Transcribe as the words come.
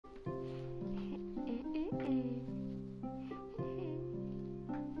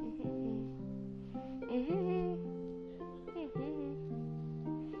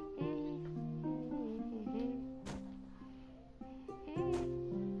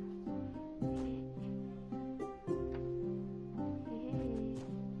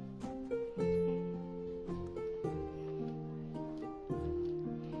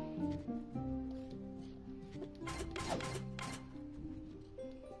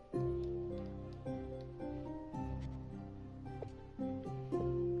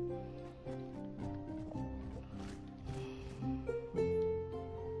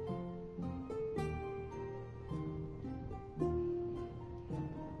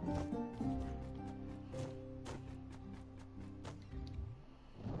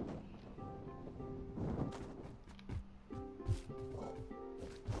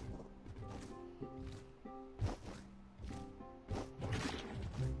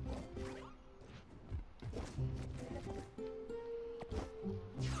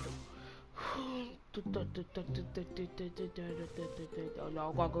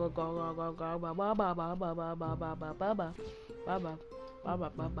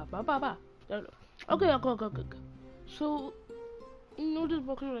Okay, okay. So, you know this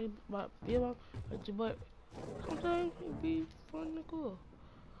book is like be about, but sometimes it be fun and cool.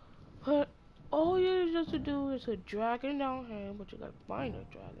 But all you just to do is a dragon down here, but you gotta find a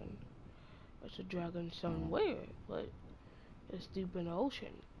dragon. It's a dragon somewhere, but it's deep in the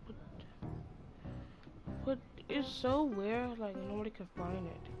ocean. But it's so weird, like nobody can find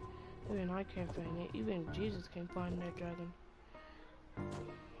it. Even I can't find it. Even Jesus can't find that dragon.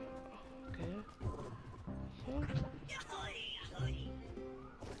 Okay. So,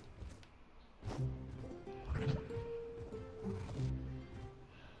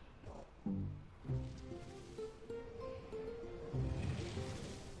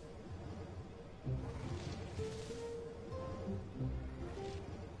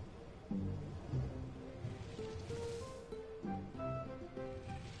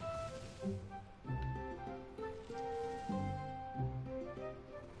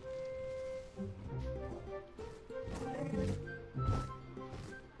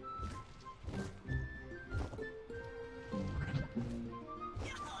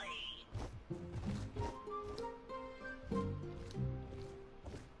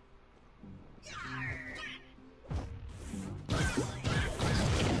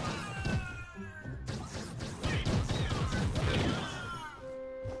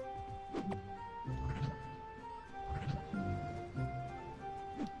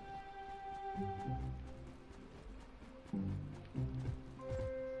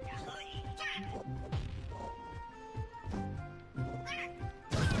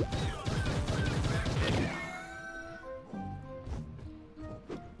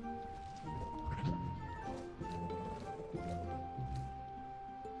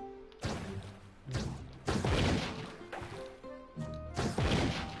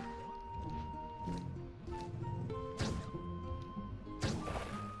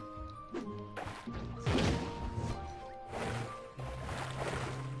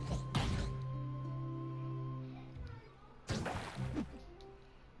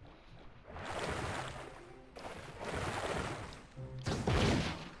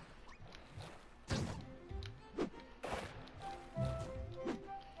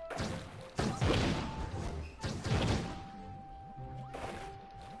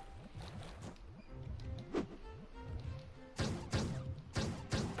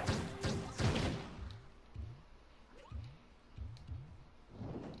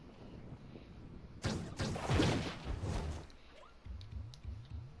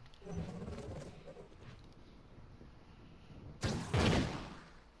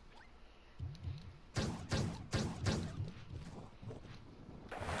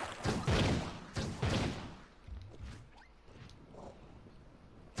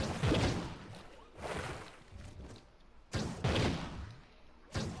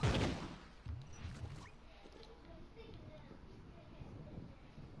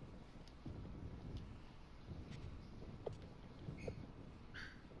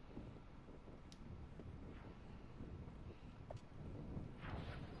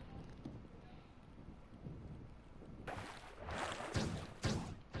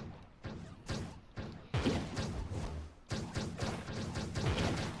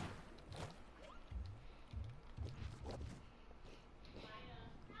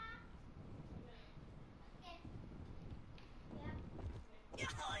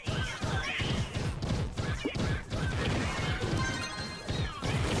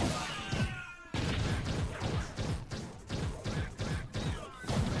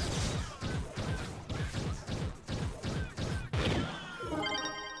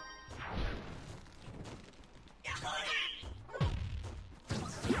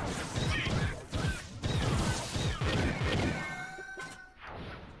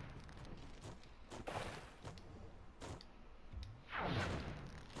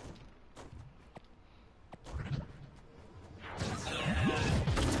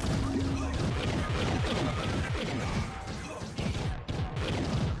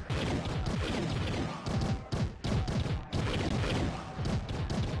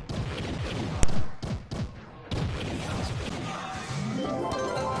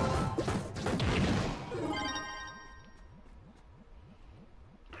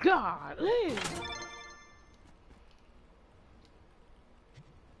 God,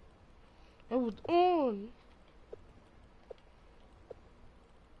 it was on.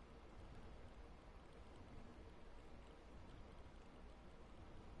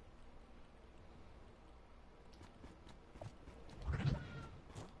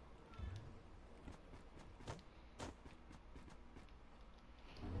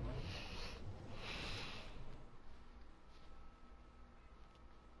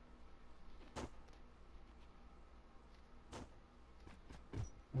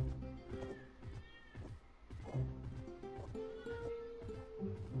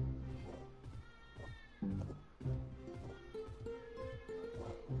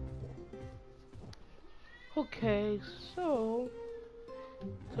 Okay, so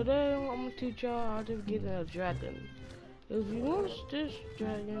today I'm gonna teach y'all how to get a dragon. If you want this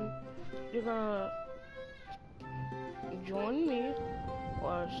dragon, you gotta join me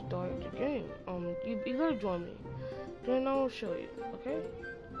or start the game. You gotta join me. Then I'll show you. Okay?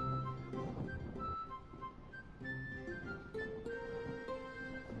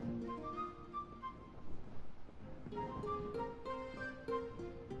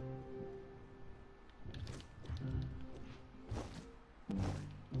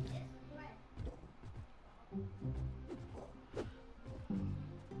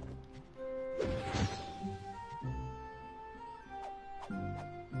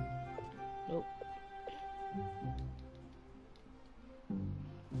 Nope.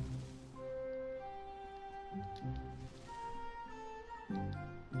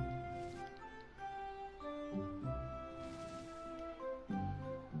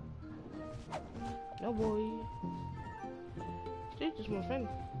 No boy. See, just my friend.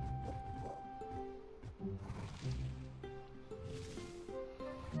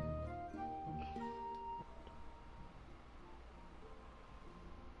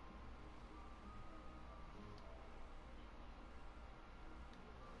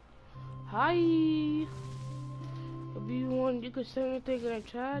 Hi. If you want, you can send anything in the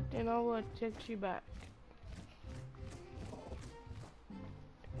chat, and I will text you back.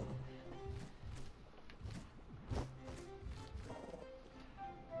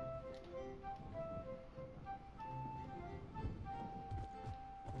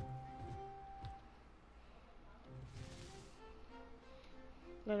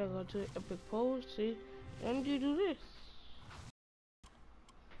 Gotta go to Epic Pose, see, and you do this.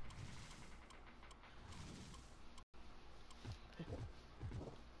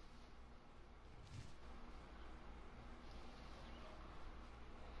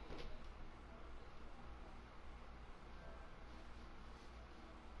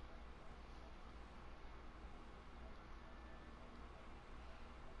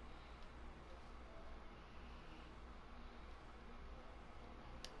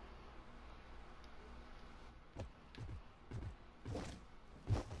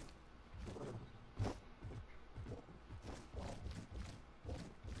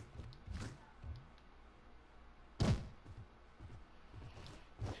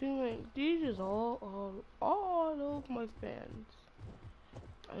 See, like, these is all of my fans.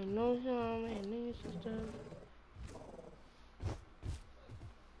 I know him and his sister.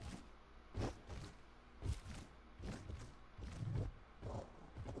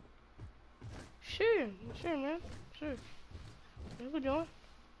 Sure, sure, man, sure. You can join.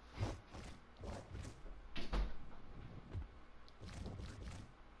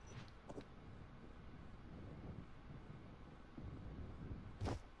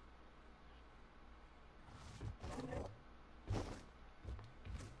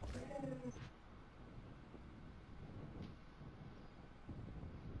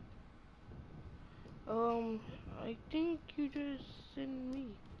 I think you just sent me.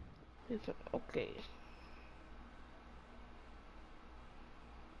 Listen, okay.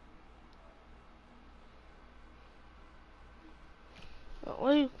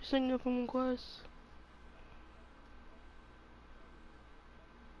 Wait, send your phone request.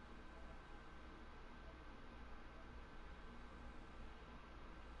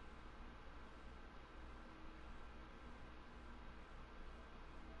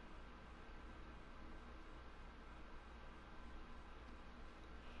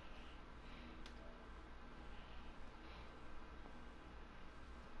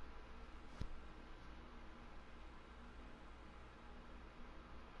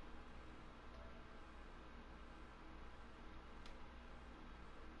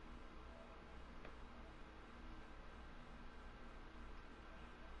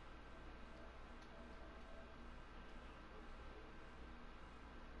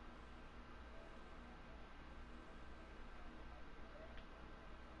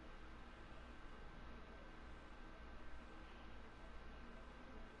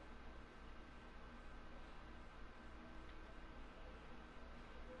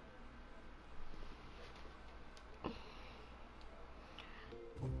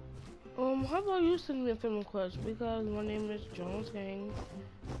 How about you send me a friend request? Because my name is Jones Gang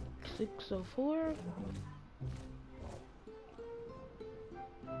 604.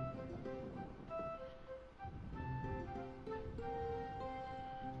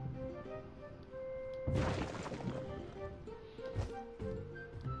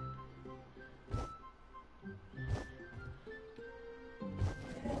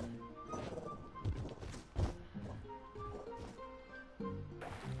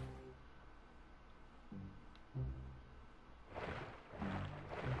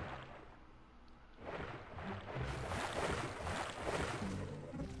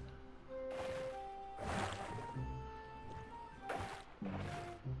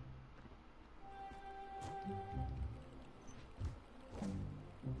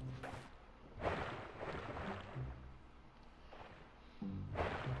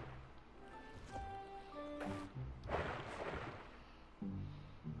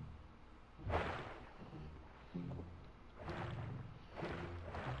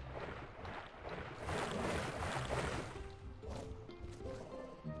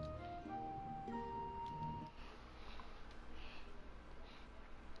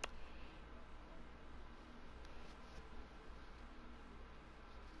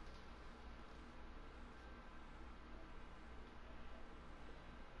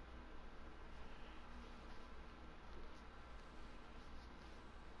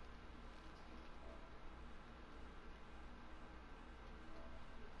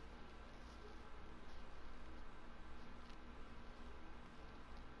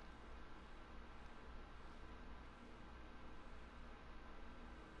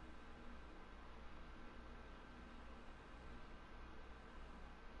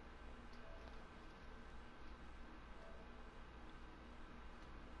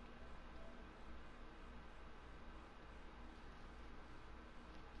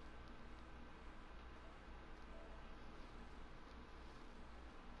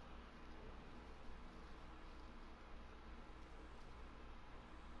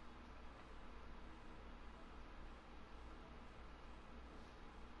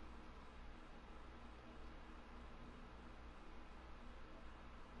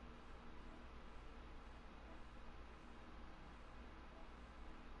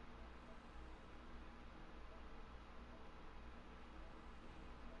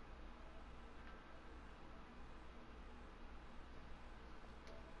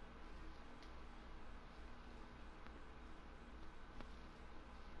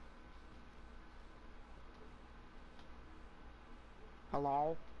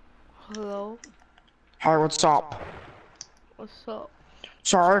 Hello? Hello? Hey, what's up? What's up?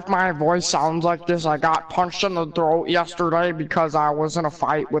 Sorry if my voice sounds like this. I got punched in the throat yesterday because I was in a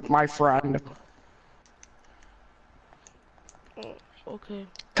fight with my friend. Oh, okay.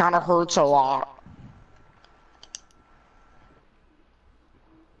 Kinda hurts a lot.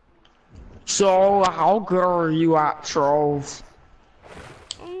 So, how good are you at Trove?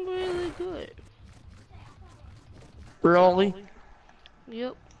 I'm really good. Really?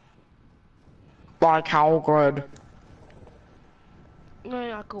 Yep. Like, how good?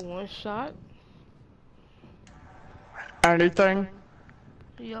 Man, I could one shot. Anything?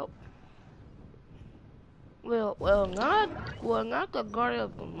 Yep. Not the Guardian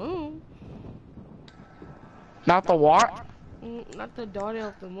of the Moon. Not the what? Not the Daughter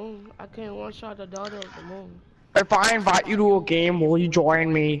of the Moon. I can't one shot the Daughter of the Moon. If I invite you to a game, will you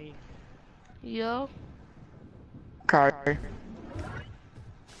join me? Yeah. Okay.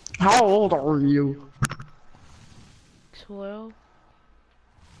 How old are you? 12.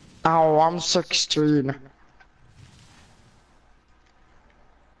 Oh, I'm 16.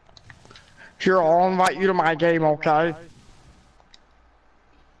 Here, I'll invite you to my game, okay?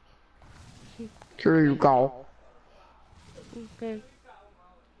 Here you go. Okay.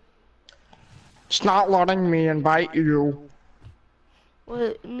 It's not letting me invite you.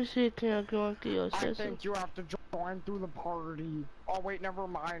 Wait, let me see. Can I go into your I system? think you have to join through the party. Oh wait, never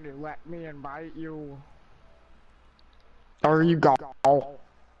mind. Let me invite you. There you go.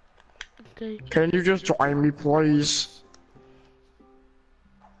 Okay. Can you just join me, please?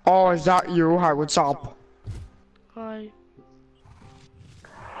 Oh, is that you? Hi, what's up? Hi.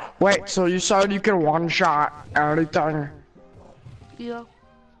 Wait, so you said you can one-shot anything? Yeah.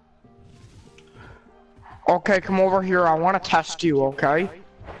 Okay, come over here. I want to test you, okay?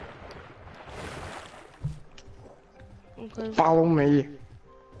 Okay. Follow me.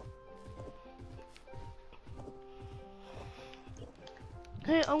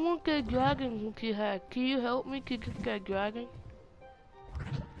 Hey, I want that dragon you had. Can you help me to get that dragon?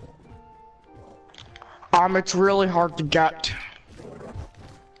 It's really hard to get.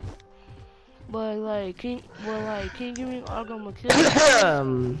 Can you give me Argo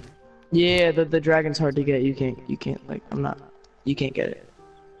Kill? Yeah, the dragon's hard to get. You can't like you can't get it.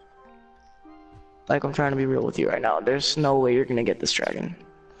 Like I'm trying to be real with you right now. There's no way you're gonna get this dragon.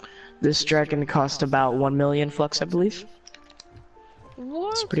 This dragon cost about 1 million flux, I believe. It's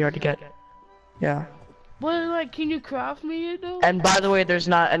What? pretty hard to get. Yeah. But like, can you craft me it though? And by the way, there's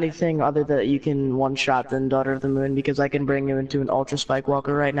not anything other that you can one-shot than Daughter of the Moon because I can bring you into an Ultra Spike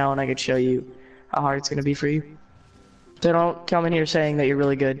Walker right now and I can show you how hard it's gonna be for you. So don't come in here saying that you're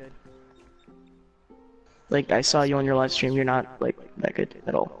really good. Like, I saw you on your live stream, you're not, like, that good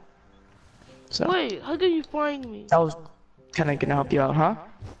at all. So, Wait, how did you find me? I was kinda gonna help you out, huh?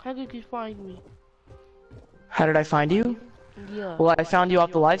 How did you find me? How did I find you? Yeah. Well, I found you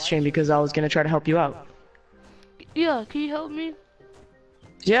off the live stream because I was gonna try to help you out. Yeah, can you help me?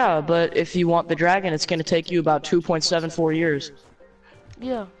 Yeah, but if you want the dragon, it's gonna take you about 2.74 years.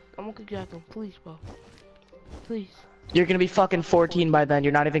 Yeah, I'm gonna get them, please, bro. Please. You're gonna be fucking 14 by then,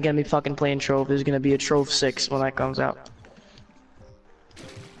 you're not even gonna be fucking playing Trove, there's gonna be a Trove 6 when that comes out.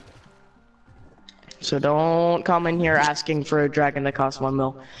 So don't come in here asking for a dragon that costs 1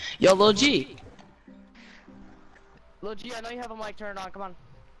 mil. Yo, Lil G! Lil G, I know you have a mic turned on, come on.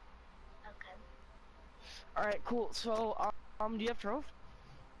 Okay. Alright, cool, so, do you have Trove?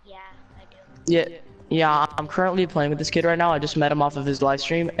 Yeah, I do. Yeah, I'm currently playing with this kid right now. I just met him off of his live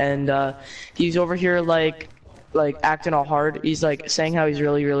stream, and he's over here like acting all hard. He's like saying how he's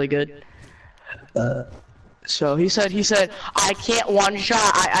really, really good. So he said, I can't one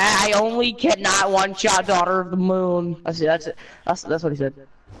shot. I only cannot one shot Daughter of the Moon. I see. That's it. That's what he said.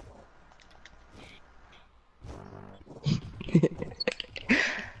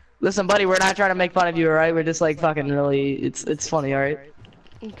 Listen, buddy, we're not trying to make fun of you, alright? We're just like fucking really. It's funny, alright?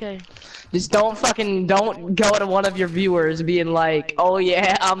 Okay. Just don't go to one of your viewers being like, oh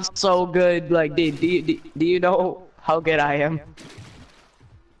yeah, I'm so good. Like, dude, do you know how good I am?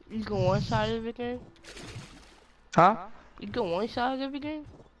 You can one shot everything? Huh? You can one shot everything?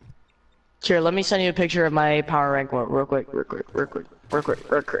 Here, let me send you a picture of my power rank real quick.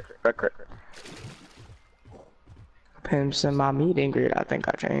 Pimps in my meeting grid, I think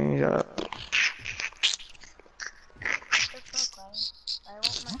I changed up. What the fuck, I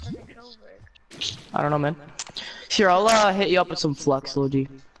want my fucking Trover. I don't know, man. Here, I'll hit you up with some flux, Logi.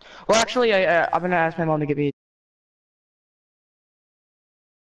 Well, actually, I'm gonna ask my mom to give me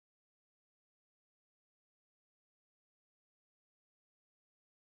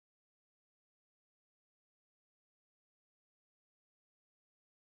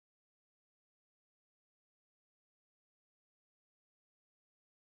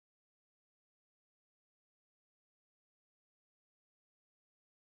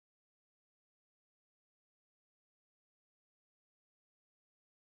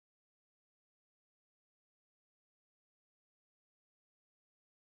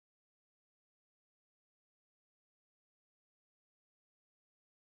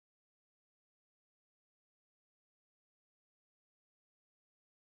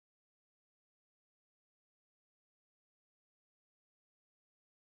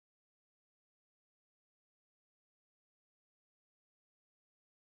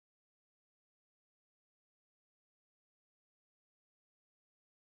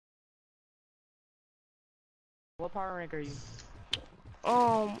What power rank are you?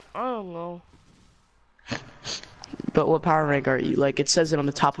 I don't know. But what power rank are you? Like, it says it on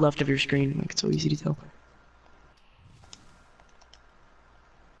the top left of your screen. Like, it's so easy to tell.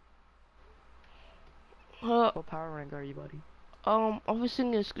 What power rank are you, buddy? I'm just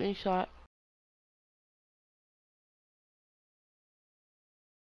sending a screenshot.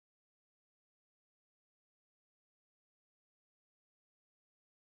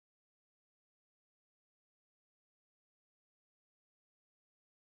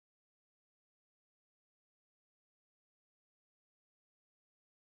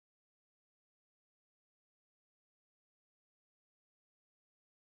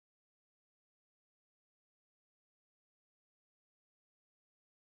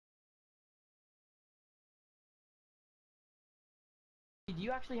 Do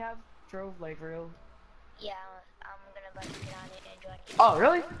you actually have Trove, like, for real? Yeah, I'm gonna about to get on it and join you. Oh,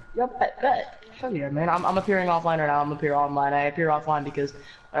 really? Yep, bet. Hell yeah, man. I'm appearing offline right now. I'm appear online. I appear offline because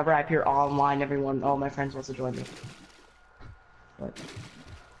whenever I appear online, all my friends wants to join me. But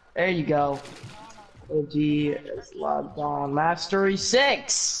there you go. OG is logged on. Mastery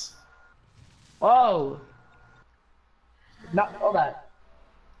 6! Whoa! Not all that.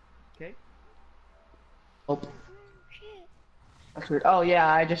 Okay. Oh. That's weird. Oh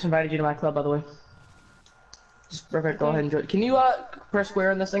yeah, I just invited you to my club, by the way. Just perfect. Go ahead and join. Can you press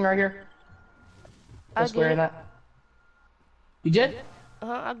square in this thing right here? Press square in that. You did?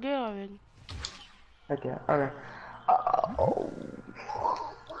 I get already. Okay. Okay. Oh.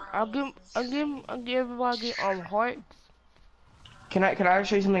 I'll give everybody hearts. Can I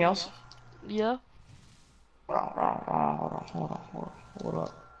show you something else? Yeah. Hold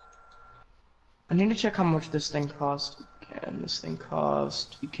up. I need to check how much this thing cost. And this thing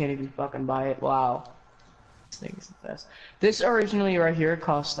cost. You can't even fucking buy it. Wow. This thing is the best. This originally right here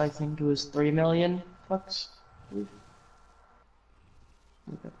cost, I think it was 3 million bucks. Okay.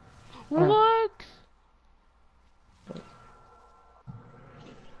 What?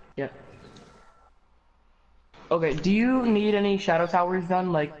 Yeah. Okay, do you need any shadow towers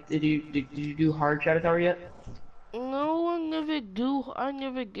done? Like, did you do hard shadow tower yet? No, I never do. I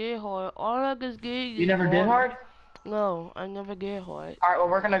never get hard. All I just get is You never did hard? No, I never get hard. Alright, well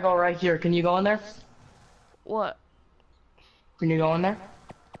we're gonna go right here. Can you go in there? What? Can you go in there?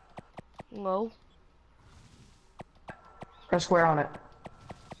 No. Press square on it.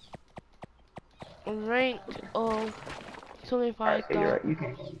 Rank 25. Right, you're right, you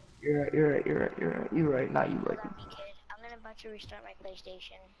can. You're right, not you like. Kid, I'm gonna about to restart my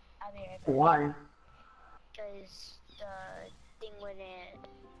PlayStation. I'll be right back. Why? Because the thing wouldn't.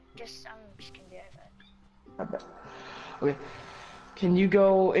 I'm just gonna be right back. I bet. Okay. Can you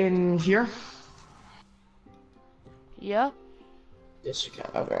go in here? Yeah. Yes, you can.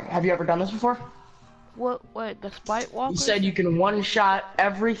 Okay. Have you ever done this before? What? Wait, the Spite Walker? You said you can one-shot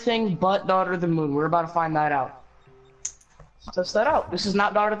everything but Daughter of the Moon. We're about to find that out. Let's test that out. This is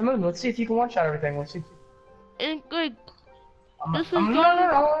not Daughter of the Moon. Let's see if you can one-shot everything. Let's see. And wait, this is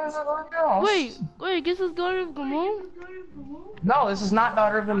No. Wait, this is Daughter of the Moon? No, this is not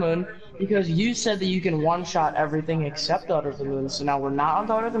Daughter of the Moon because you said that you can one-shot everything except Daughter of the Moon. So now we're not on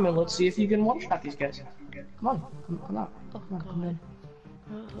Daughter of the Moon. Let's see if you can one-shot these guys. Come on, come on, come in.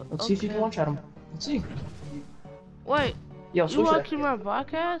 Let's see if you can one-shot them. Let's see. Wait, Yo, you switch that. watching my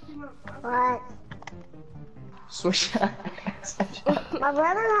podcast? What? Switch. My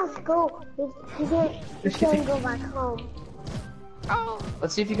brother has school. He can't go back home. Oh.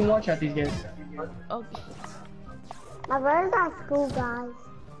 Let's see if you can watch out these guys. Okay. My brother's at school, guys.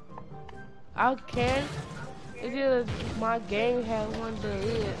 I can't. It's just my game has one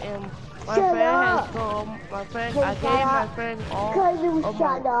delete and my Shut friend up. has my friend. Shut I gave my up. friend all Cause you of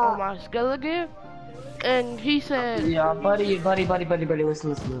shut up. on my skeleton, and he said, Yeah, buddy,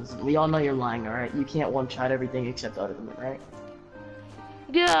 listen. We all know you're lying, alright? You can't one-shot everything except Daughter of the Moon, right?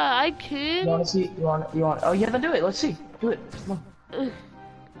 "Yeah, I You can." wanna see? You want? Oh yeah, then do it. Let's see. Do it. Come on.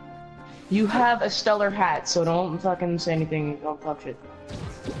 You have a stellar hat, so don't fucking say anything. Don't talk shit.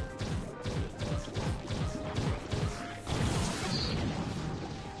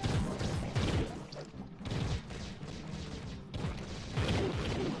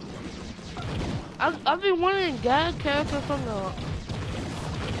 I've been wanting to get a character from the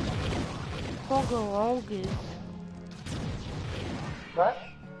longest. What?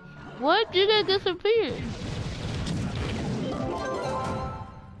 What? You just disappeared.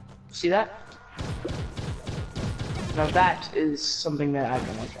 See that? Now that is something that I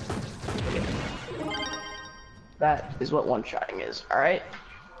can one-shot. That is what one-shotting is, alright?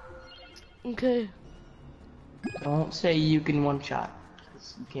 Okay. Don't say you can one-shot,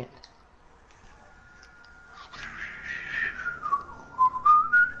 'cause you can't.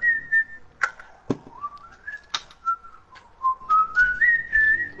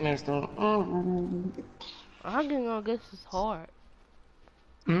 Mr. I can guess it's hard.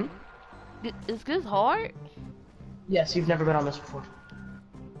 Hmm? Is this hard? Yes, you've never been on this before.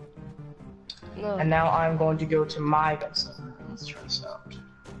 No. And now I'm going to go to my best. Let's try this out.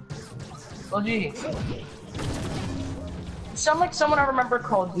 Oh gee. Sound like someone I remember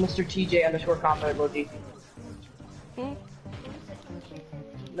called Mr. TJ underscore combat emoji. Hmm?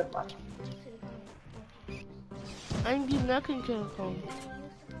 Never mind. I can do nothing to the phone.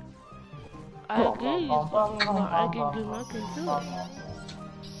 I agree, but I can do nothing to it.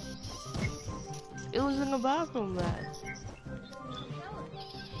 It was in the bathroom, lad.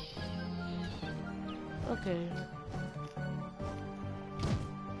 Okay.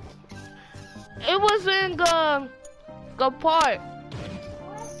 It was in the park.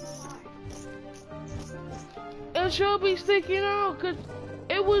 It should be sticking out, cause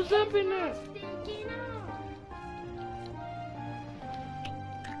it was up in there.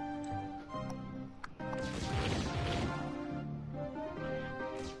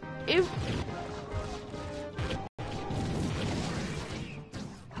 If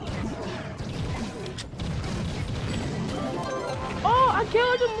oh, I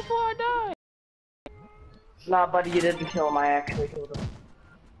killed him before I died. Nah, buddy, you didn't kill him. I actually killed him.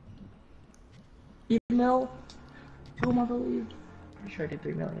 Even though, kill him, I believe. Pretty sure I did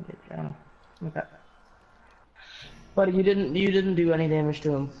 3 million. I don't know. Okay. Buddy, you didn't do any damage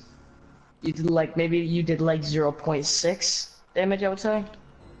to him. You did like maybe you did like 0.6 damage, I would say.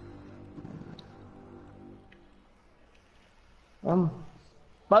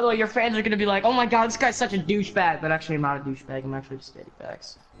 By the way, your fans are gonna be like, "Oh my God, this guy's such a douchebag," but actually, I'm not a douchebag. I'm actually just steady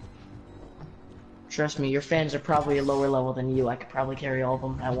facts. Trust me, your fans are probably a lower level than you. I could probably carry all of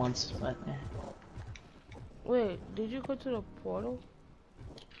them at once, but. Wait, did you go to the portal?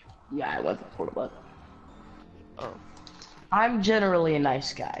 Yeah, I went to the portal, but. Oh. I'm generally a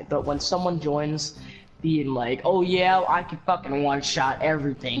nice guy, but when someone joins being like, "Oh yeah, I can fucking one-shot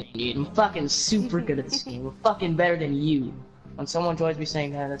everything, dude. I'm fucking super good at this game. I'm fucking better than you." When someone joins me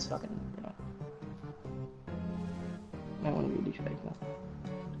saying that, that's fucking, you know. I don't want to be a douchebag, no.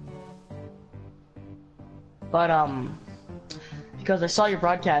 But, because I saw your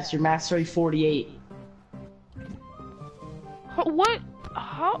broadcast, your Mastery 48. What?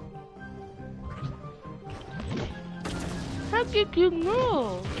 How? How did you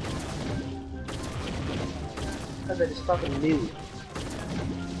know? Because I just fucking knew.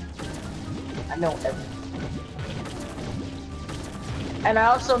 I know everything. And I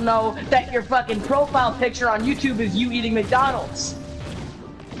also know that your fucking profile picture on YouTube is you eating McDonald's.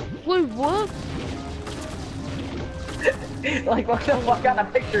 Wait, what? Like, what the fuck kind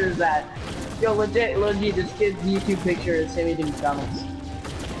of picture is that? Yo, legit, this kid's YouTube picture is him eating McDonald's.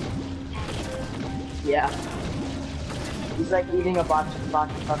 Yeah. He's like eating a box of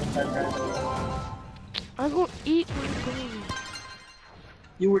fucking french fries. I'm gonna eat my food.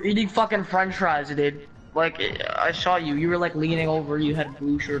 You were eating fucking french fries, dude. Like, I saw you. You were like leaning over. You had a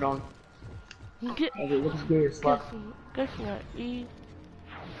blue shirt on. Get, Okay, looks good as fuck. guess what? Eat.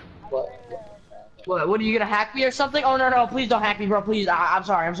 What? What are you gonna hack me or something? Oh no, please don't hack me, bro. Please. I'm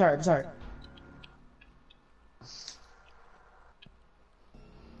sorry. I'm sorry.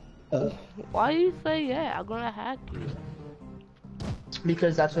 Why do you say yeah? I'm gonna hack you.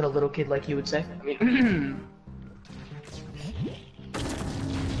 Because that's what a little kid like you would say. I mean,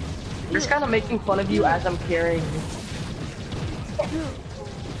 just kind of making fun of you as I'm carrying you.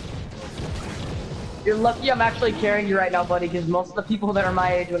 You're lucky I'm actually carrying you right now, buddy, because most of the people that are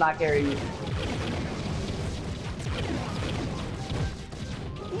my age will not carry you.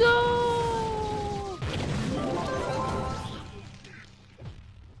 No!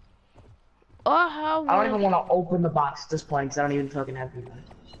 I don't even want to open the box at this point because I don't even fucking have you.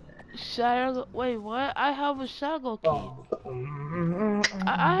 Shadow. Wait, what? I have a shadow key. Oh.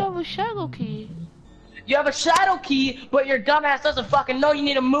 I have a shadow key. You have a shadow key, but your dumbass doesn't fucking know you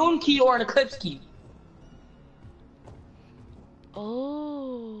need a moon key or an eclipse key.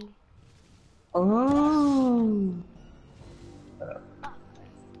 Oh. Oh.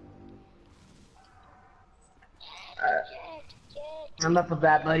 Enough of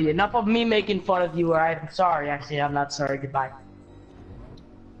that, buddy. Enough of me making fun of you, alright? I'm sorry, actually, I'm not sorry. Goodbye.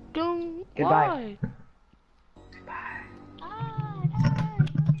 Don't. Goodbye. Why?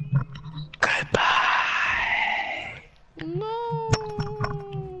 Goodbye. No.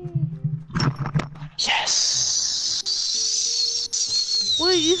 Yes.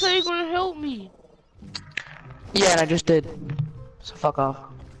 Wait, you said you're gonna help me. Yeah, and I just did. So fuck off.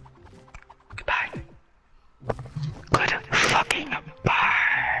 Goodbye. Good fucking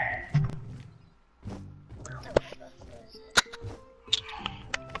bye.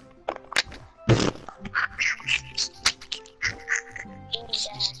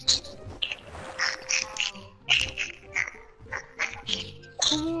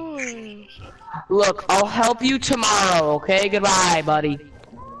 Come on. Look, I'll help you tomorrow, okay? Goodbye, buddy.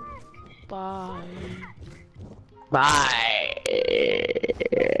 Bye. Bye.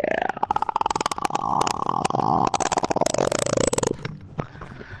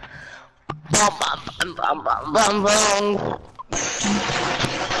 Bum, bum, bum, bum, bum, bum.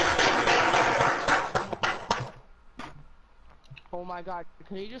 Oh my god,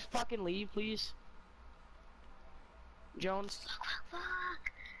 can you just fucking leave, please? Jones? Fuck.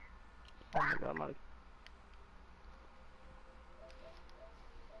 Oh my god, I'm out of